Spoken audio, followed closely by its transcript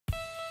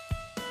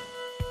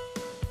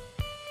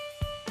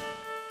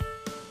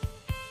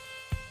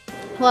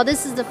Well,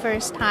 this is the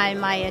first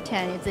time I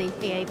attended the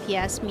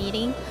AAPS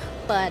meeting,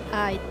 but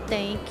I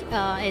think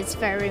it's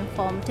very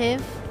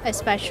informative,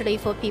 especially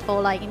for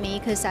people like me,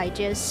 because I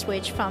just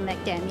switched from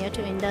academia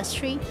to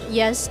industry.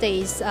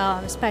 Yesterday's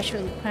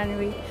especially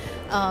plenary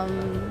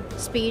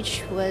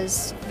speech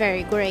was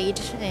very great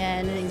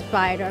and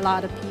inspired a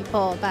lot of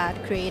people about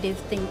creative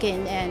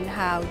thinking and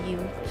how you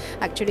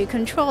actually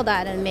control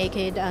that and make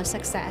it a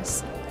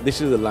success. This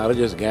is the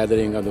largest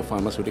gathering of the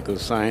pharmaceutical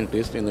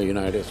scientists in the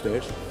United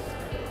States.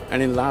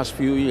 And in the last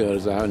few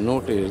years, I have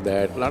noticed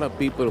that a lot of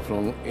people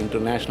from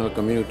international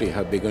community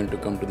have begun to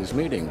come to this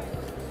meeting.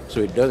 So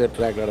it does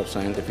attract a lot of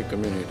scientific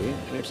community,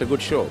 and it's a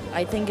good show.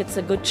 I think it's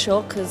a good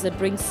show because it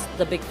brings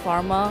the big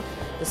pharma,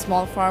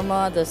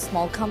 the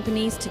small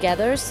companies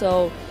together.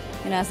 So,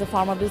 as the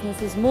pharma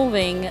business is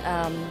moving,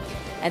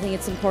 I think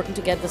it's important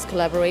to get this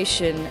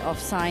collaboration of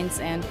science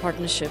and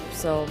partnership.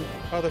 So,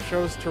 the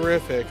show's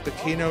terrific. The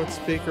keynote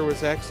speaker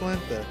was excellent.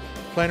 The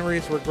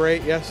plenaries were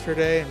great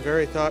yesterday and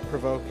very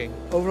thought-provoking.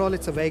 Overall,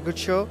 it's a very good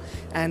show,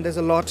 and there's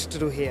a lot to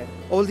do here.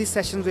 All these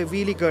sessions were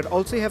really good.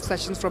 Also, you have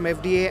sessions from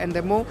FDA, and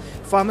they're more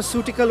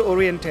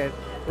pharmaceutical-oriented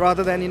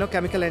rather than,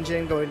 chemical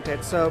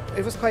engineering-oriented. So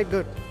it was quite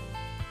good.